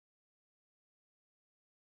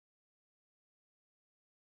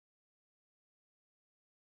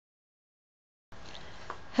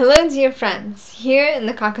Hello dear friends, here in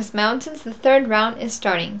the Caucasus Mountains the third round is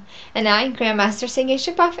starting, and I, Grandmaster Sergei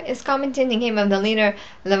Shipov, is commenting the game of the leader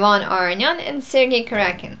Karjakin-Aronian and Sergei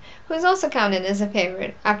Karjakin, who is also counted as a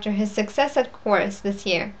favorite after his success at chorus this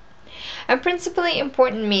year. A principally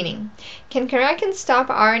important meeting. Can Karjakin stop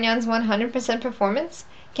Aronian's 100% performance?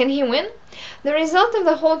 Can he win? The result of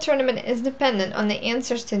the whole tournament is dependent on the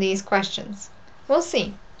answers to these questions. We'll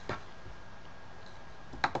see.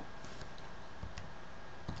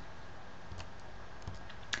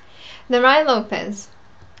 The Rai Lopez.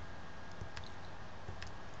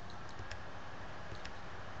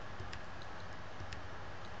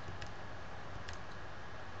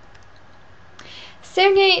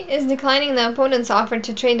 Sergei is declining the opponent's offer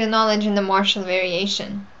to trade the knowledge in the martial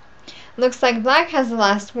variation. Looks like black has the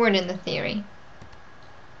last word in the theory.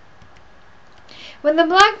 With the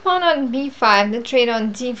black pawn on b5, the trade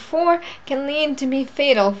on d4 can lead to be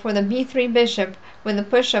fatal for the b3 bishop with the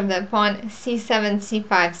push of the pawn c7, c5,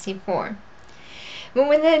 c4. But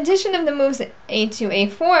with the addition of the moves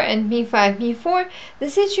a2, a4 and b5, b4,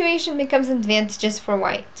 the situation becomes advantageous for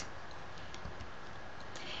white,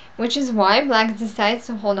 which is why black decides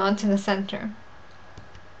to hold on to the center.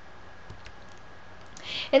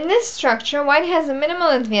 In this structure, white has a minimal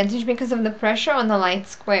advantage because of the pressure on the light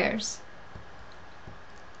squares.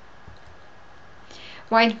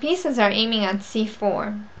 White pieces are aiming at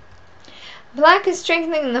c4. Black is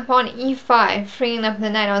strengthening the pawn e5, freeing up the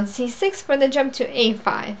knight on c6 for the jump to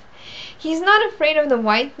a5. He's not afraid of the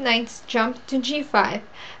white knight's jump to g5.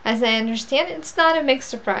 As I understand, it's not a big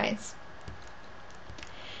surprise.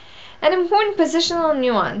 An important positional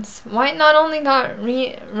nuance. White not only got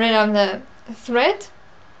rid of the threat,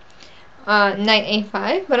 knight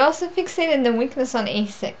a5, but also fixated the weakness on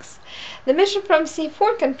a6. The bishop from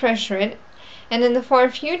c4 can pressure it, and in the far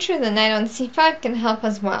future the knight on c5 can help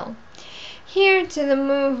as well. Here, to the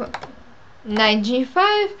move knight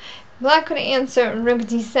g5, black could answer rook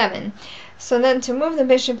d7, so then to move the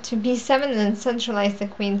bishop to b7 and then centralize the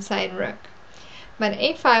queenside rook. But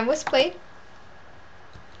a5 was played,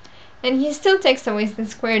 and he still takes away the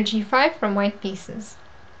square g5 from white pieces.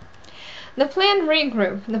 The planned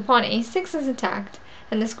regroup, the pawn a6 is attacked,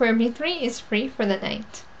 and the square b3 is free for the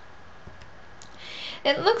knight.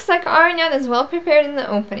 It looks like Aronian is well prepared in the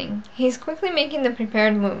opening. He's quickly making the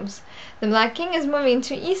prepared moves. The black king is moving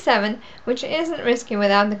to e7, which isn't risky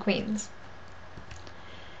without the queens.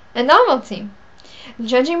 A novelty.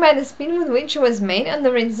 Judging by the speed with which it was made and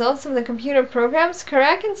the results of the computer programs,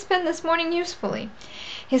 Karjakin spent this morning usefully.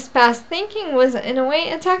 His past thinking was in a way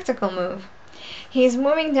a tactical move. He is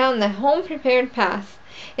moving down the home-prepared path.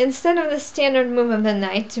 Instead of the standard move of the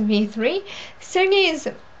knight to b3, Sergei is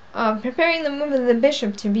preparing the move of the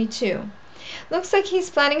bishop to b2. Looks like he's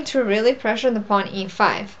planning to really pressure the pawn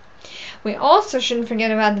e5. We also shouldn't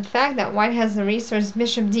forget about the fact that white has the resource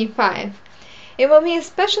bishop d5. It will be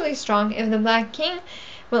especially strong if the black king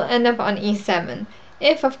will end up on e7,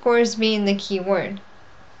 if of course being the key word.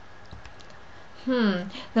 The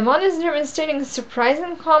pawn is demonstrating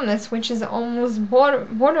surprising calmness, which is almost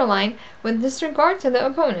borderline with disregard to the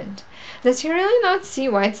opponent. Does he really not see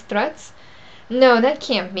white's threats? No, that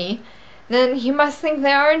can't be. Then he must think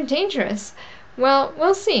they are dangerous. Well,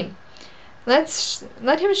 we'll see. Let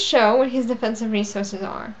him show what his defensive resources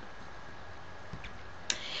are.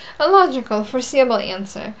 A logical, foreseeable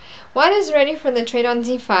answer. White is ready for the trade on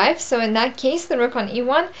d5, so in that case the rook on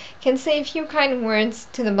e1 can say a few kind words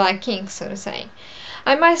to the black king, so to say.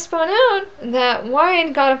 I must point out that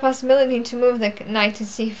white got a possibility to move the knight to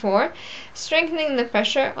c4, strengthening the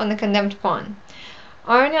pressure on the condemned pawn.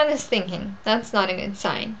 Aronian is thinking. That's not a good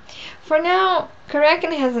sign. For now,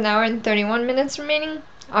 Karjakin has an hour and 31 minutes remaining.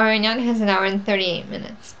 Aronian has an hour and 38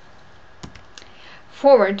 minutes.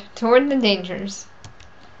 Forward, toward the dangers.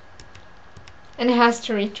 And has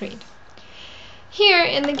to retreat. Here,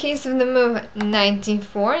 in the case of the move knight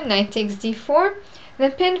d4, knight takes d4, the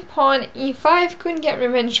pinned pawn e5 could get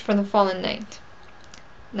revenge for the fallen knight.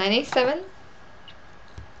 Knight a7.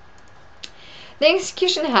 The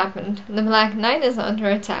execution happened. The black knight is under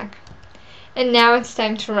attack. And now it's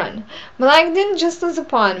time to run. Black didn't just lose a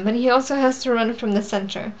pawn, but he also has to run from the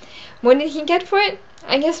center. What did he get for it?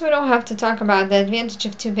 I guess we don't have to talk about the advantage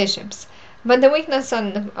of two bishops, but the weakness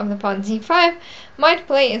of the pawn d5 might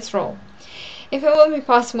play its role. If it will be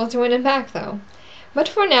possible to win it back, though. But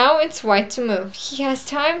for now, it's white to move. He has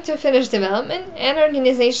time to finish development and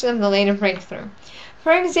organization of the later breakthrough.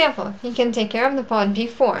 For example, he can take care of the pawn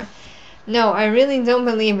b4. No, I really don't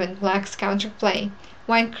believe in black's counterplay.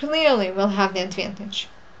 White clearly will have the advantage.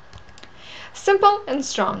 Simple and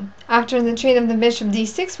strong. After the trade of the bishop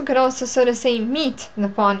d6, we could also, so to say, meet the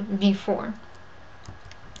pawn b4.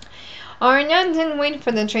 Aronian didn't wait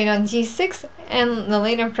for the trade on d6 and the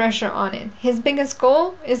later pressure on it. His biggest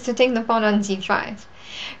goal is to take the pawn on d5.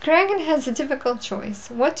 Karjakin has a difficult choice,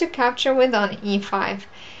 what to capture with on e5.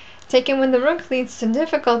 Taking with the rook leads to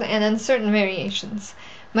difficult and uncertain variations,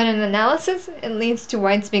 but in analysis it leads to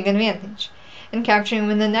white's big advantage, and capturing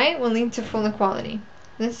with the knight will lead to full equality.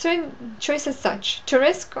 The third choice is such, to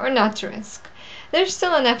risk or not to risk. There's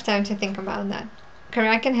still enough time to think about that.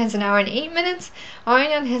 Karjakin has an hour and 8 minutes,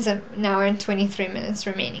 Aronian has an hour and 23 minutes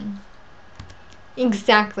remaining.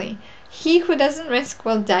 Exactly. He who doesn't risk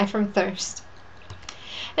will die from thirst.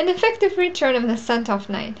 An effective return of the sent-off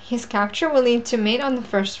knight. His capture will lead to mate on the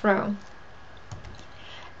first row.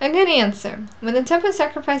 A good answer. With the tempo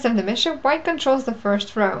sacrifice of the bishop, white controls the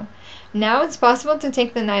first row. Now it's possible to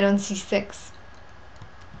take the knight on c6.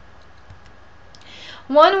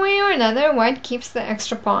 One way or another, white keeps the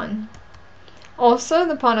extra pawn. Also,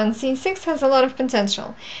 the pawn on c6 has a lot of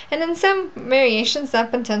potential, and in some variations that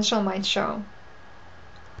potential might show.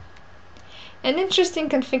 An interesting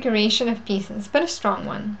configuration of pieces, but a strong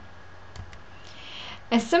one.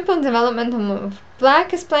 A simple developmental move.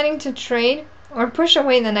 Black is planning to trade or push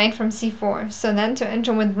away the knight from c4, so then to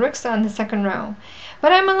enter with rooks on the second row.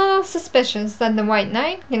 But I'm a little suspicious that the white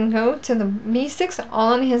knight can go to the b6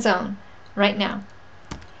 all on his own, right now.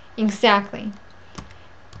 Exactly.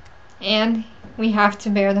 And we have to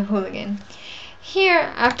bear the hooligan.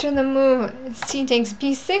 Here, after the move c takes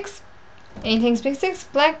b6, a takes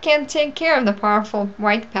b6, black can't take care of the powerful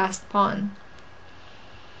white passed pawn.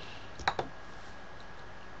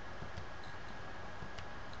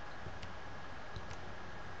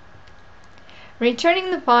 Returning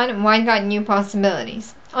the pawn, white got new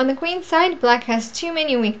possibilities. On the queen side, black has too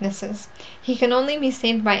many weaknesses. He can only be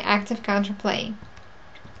saved by active counterplay.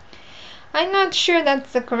 I'm not sure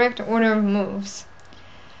that's the correct order of moves.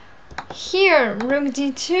 Here, rook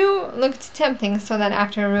d2 looked tempting, so that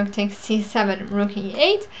after rook takes c7, rook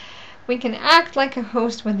e8, we can act like a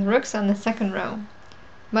host with rooks on the second row.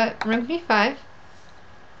 But rook b5.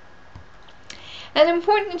 An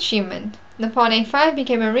important achievement. The pawn a5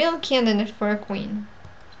 became a real candidate for a queen.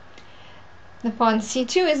 The pawn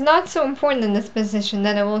c2 is not so important in this position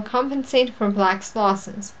that it will compensate for black's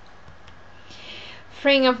losses,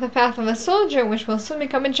 freeing up the path of a soldier which will soon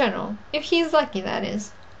become a general, if he is lucky, that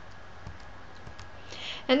is.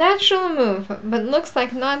 A natural move, but looks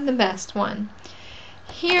like not the best one.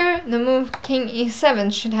 Here, the move king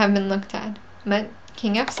e7 should have been looked at, but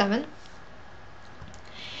king f7.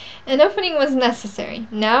 An opening was necessary.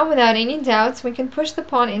 Now, without any doubts, we can push the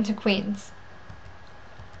pawn into queens.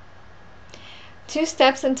 2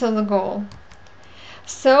 steps until the goal.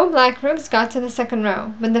 So, black rooks got to the second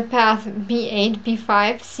row, but the path b8,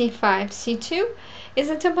 b5, c5, c2 is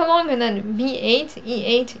a tempo longer than b8,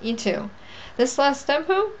 e8, e2. This last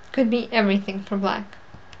tempo could be everything for black.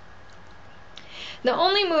 The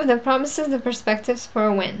only move that promises the perspectives for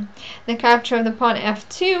a win. The capture of the pawn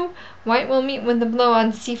f2, white will meet with the blow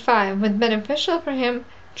on c5, with beneficial for him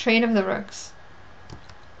trade of the rooks.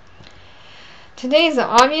 Today is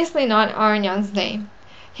obviously not Aronian's day.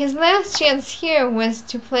 His last chance here was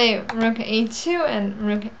to play rook a2 and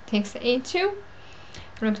rook takes a2,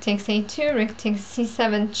 rook takes a2, rook takes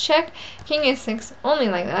c7 check, king a6, only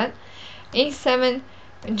like that, a7,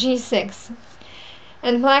 g6.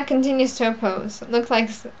 And black continues to oppose. Looks like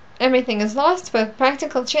everything is lost, but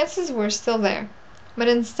practical chances were still there. But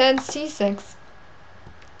instead, c6.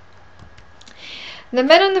 The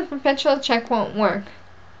bet on the perpetual check won't work.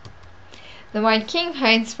 The white king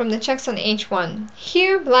hides from the checks on h1.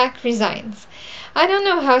 Here, black resigns. I don't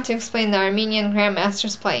know how to explain the Armenian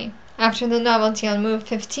grandmaster's play. After the novelty on move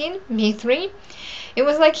 15, b3, it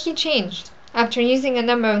was like he changed. After using a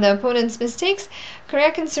number of the opponent's mistakes,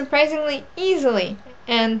 Karjakin surprisingly easily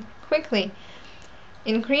and quickly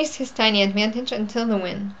increased his tiny advantage until the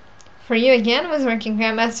win. For you again was working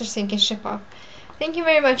Grandmaster Shipov. Thank you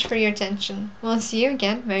very much for your attention. We'll see you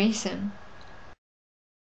again very soon.